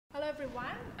everyone.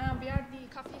 We are the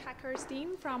Coffee Hackers team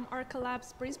from Oracle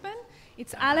Labs Brisbane.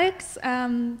 It's Alex,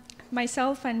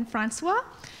 myself, and Francois.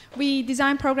 We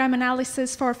design program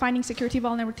analysis for finding security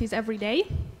vulnerabilities every day.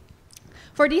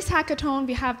 For this hackathon,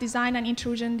 we have designed an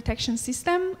intrusion detection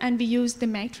system, and we use the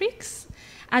Matrix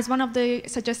as one of the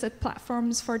suggested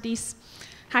platforms for this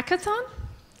hackathon.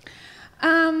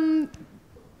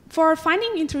 For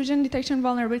finding intrusion detection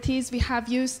vulnerabilities, we have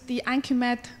used the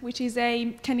anki-medrec, which is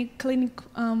a clinic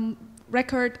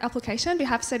record application. We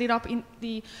have set it up in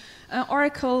the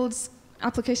Oracle's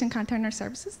application container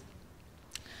services.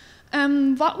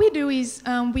 What we do is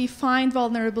we find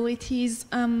vulnerabilities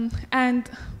and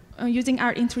using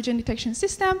our intrusion detection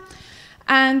system,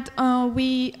 and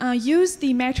we use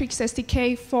the Matrix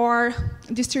SDK for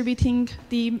distributing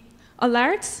the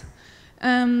alerts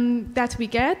that we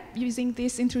get using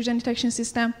this intrusion detection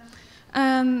system.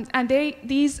 And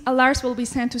these alerts will be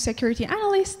sent to security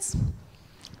analysts.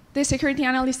 The security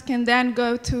analysts can then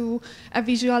go to a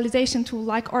visualization tool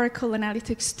like Oracle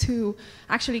Analytics to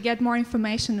actually get more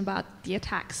information about the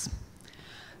attacks.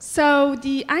 So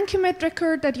the anki-medrec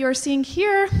record that you're seeing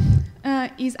here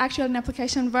is actually an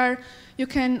application where you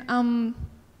can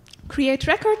create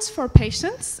records for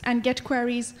patients and get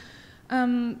queries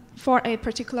for a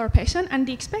particular patient, and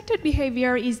the expected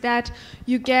behavior is that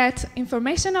you get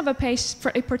information of a patient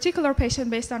for a particular patient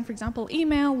based on, for example,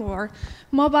 email or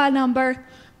mobile number.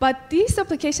 But this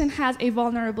application has a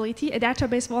vulnerability, a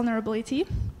database vulnerability,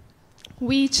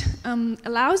 which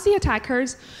allows the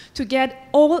attackers to get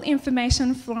all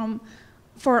information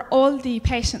for all the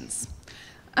patients.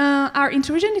 Our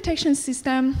intrusion detection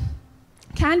system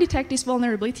can detect this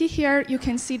vulnerability. Here you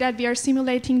can see that we are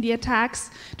simulating the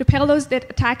attacks, the payloads that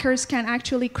attackers can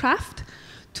actually craft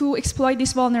to exploit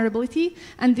this vulnerability,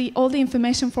 and all the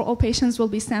information for all patients will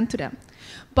be sent to them.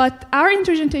 But our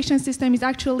intrusion detection system is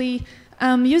actually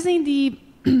using the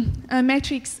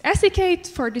Matrix SDK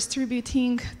for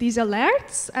distributing these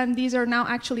alerts, and these are now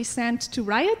actually sent to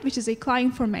Riot, which is a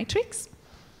client for Matrix.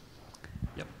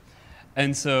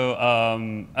 And so,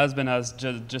 as Behnaz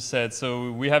just said,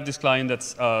 so we have this client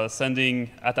that's sending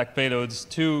attack payloads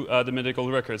to the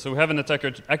medical records. So we have an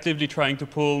attacker actively trying to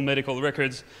pull medical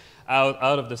records out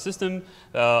of the system,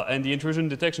 and the intrusion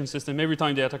detection system, every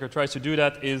time the attacker tries to do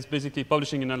that, is basically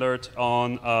publishing an alert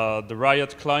on the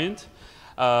Riot client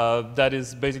that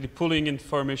is basically pulling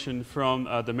information from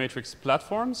the Matrix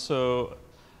platform. So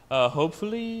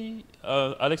hopefully,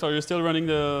 Alex, are you still running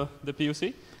the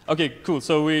POC? Okay, cool.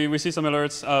 So we see some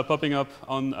alerts popping up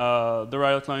on the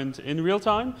Riot client in real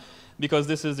time, because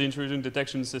this is the intrusion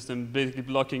detection system basically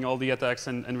blocking all the attacks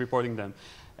and reporting them.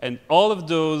 And all of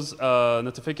those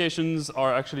notifications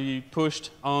are actually pushed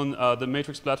on the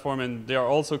Matrix platform, and they are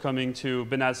also coming to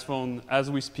Behnaz's phone as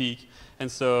we speak.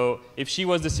 And so if she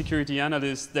was the security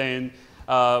analyst, then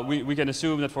we can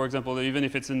assume that, for example, even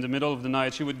if it's in the middle of the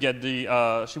night, she would get the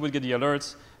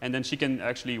alerts, and then she can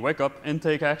actually wake up and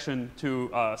take action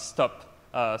to stop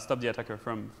the attacker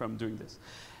from doing this.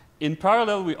 In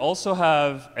parallel, we also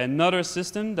have another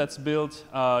system that's built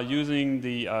using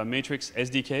the Matrix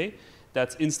SDK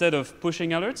that, instead of pushing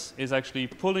alerts, is actually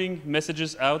pulling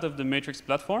messages out of the Matrix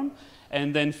platform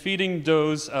and then feeding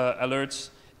those alerts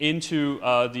into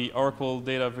the Oracle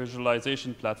data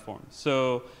visualization platform.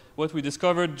 So what we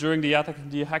discovered during the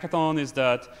hackathon is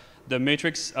that the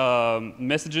Matrix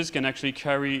messages can actually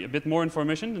carry a bit more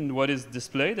information than what is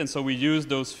displayed, and so we use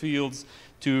those fields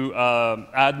to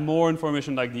add more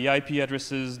information like the IP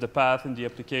addresses, the path in the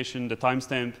application, the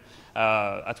timestamp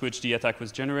at which the attack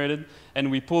was generated, and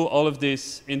we pull all of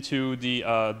this into the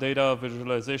data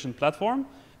visualization platform.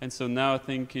 And so now I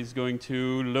think he's going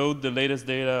to load the latest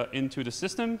data into the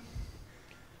system.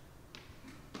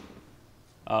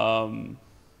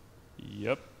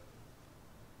 Yep.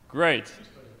 Great.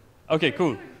 Okay,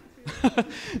 cool.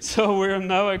 So we're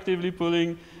now actively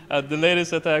pulling the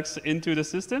latest attacks into the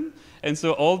system. And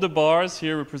so all the bars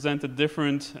here represent a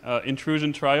different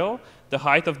intrusion trial. The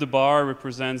height of the bar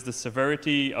represents the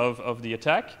severity of the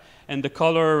attack, and the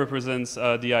color represents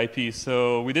the IP.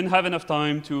 So we didn't have enough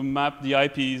time to map the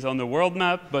IPs on the world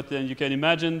map, but then you can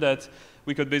imagine that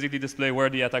we could basically display where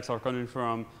the attacks are coming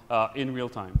from in real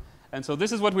time. And so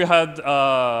this is what we had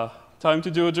time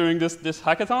to do during this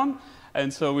hackathon.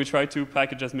 And so we try to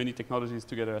package as many technologies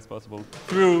together as possible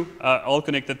through, all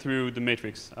connected through the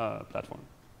Matrix platform.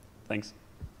 Thanks.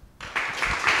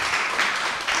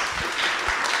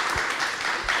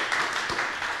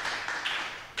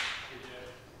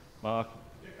 Mark.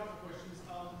 A couple of questions.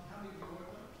 How many of you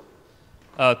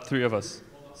work on? 3 of us.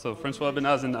 So Francois,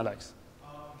 Behnaz, and Alex.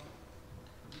 How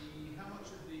much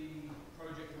of the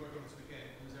project you worked on this weekend,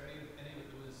 was there any of it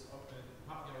that was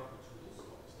part of the Oracle tool?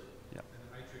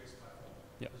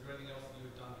 Yeah. Was there anything else that you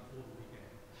had done before the weekend?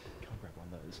 Can't grab one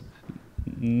of those.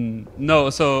 No,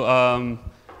 so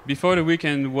before the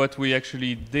weekend, what we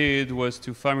actually did was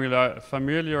to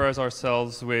familiarize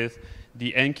ourselves with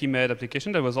the anki-medrec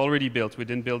application that was already built. We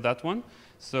didn't build that one.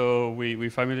 So we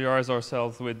familiarized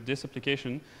ourselves with this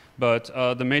application. But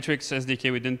the Matrix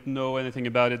SDK, we didn't know anything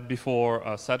about it before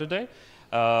Saturday.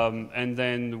 And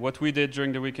then what we did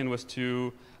during the weekend was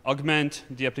to augment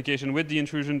the application with the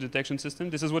intrusion detection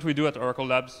system. This is what we do at Oracle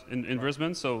Labs in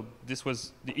Brisbane. So this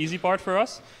was the easy part for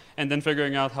us. And then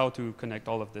figuring out how to connect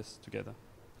all of this together.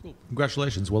 Cool.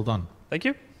 Congratulations. Well done. Thank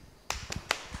you.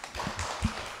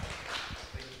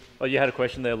 Oh, you had a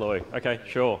question there, Loy. Okay,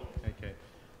 sure. Okay.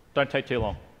 Don't take too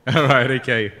long. All right.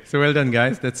 Okay. So well done,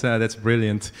 guys. That's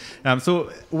brilliant.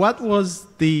 So what was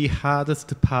the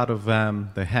hardest part of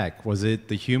the hack? Was it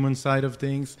the human side of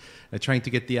things, trying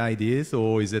to get the ideas,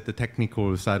 or is it the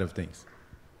technical side of things?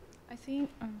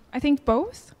 I think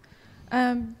both.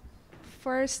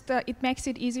 First, it makes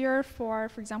it easier for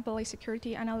example, a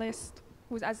security analyst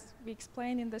who, as we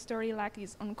explained in the story, like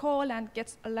is on call and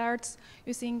gets alerts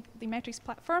using the Matrix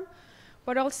platform.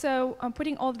 But also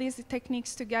putting all these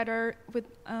techniques together with,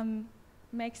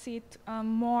 makes it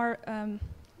more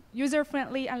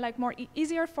user-friendly and like more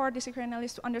easier for the security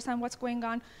analyst to understand what's going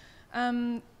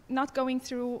on. Not going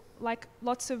through like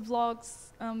lots of logs,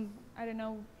 I don't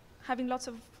know, having lots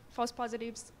of false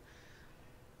positives.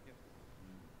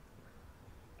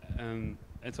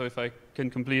 And so if I can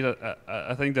complete,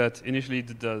 I think that initially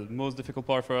the most difficult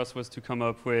part for us was to come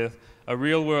up with a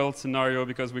real-world scenario,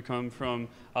 because we come from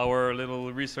our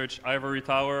little research ivory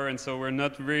tower, and so we're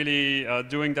not really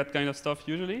doing that kind of stuff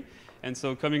usually. And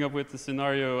so coming up with the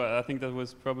scenario, I think that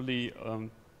was probably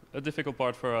a difficult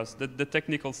part for us. The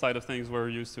technical side of things, we're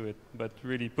used to it, but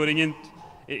really putting it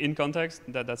in context,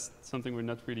 that's something we're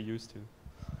not really used to.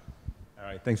 All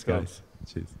right. Thanks, guys.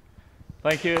 Cheers.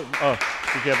 Thank you. Oh,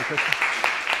 did you have a question?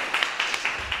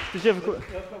 Did you have a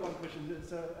question? I've got one question.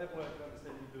 So at work, I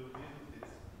understand you build this,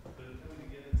 but coming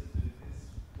together to do this,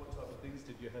 what type of things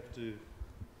did you have to...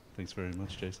 Thanks very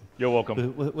much, Jason. You're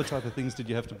welcome. But what type of things did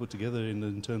you have to put together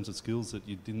in terms of skills that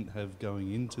you didn't have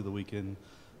going into the weekend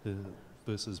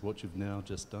versus what you've now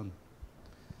just done?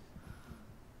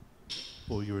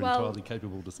 Or you're entirely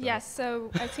capable to start? Yes,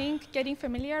 so I think getting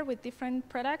familiar with different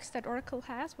products that Oracle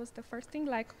has was the first thing.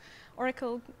 Like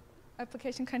Oracle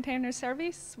Application Container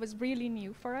Service was really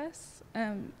new for us.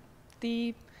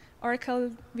 The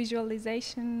Oracle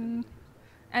visualization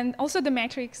and also the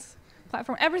Matrix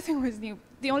platform, everything was new.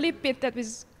 The only bit that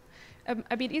was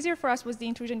a bit easier for us was the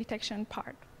intrusion detection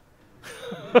part.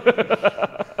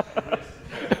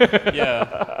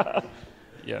 Yeah.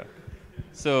 Yeah.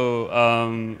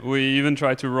 So we even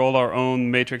tried to roll our own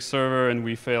Matrix server, and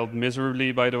we failed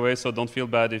miserably, by the way, so don't feel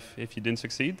bad if you didn't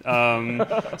succeed.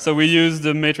 So we used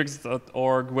the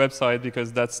matrix.org website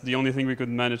because that's the only thing we could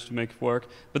manage to make work.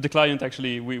 But the client,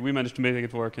 actually, we managed to make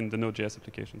it work in the Node.js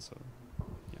application. So,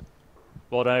 yeah.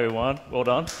 Well done, everyone. Well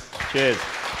done. Cheers.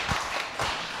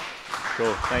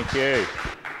 Cool. Thank you.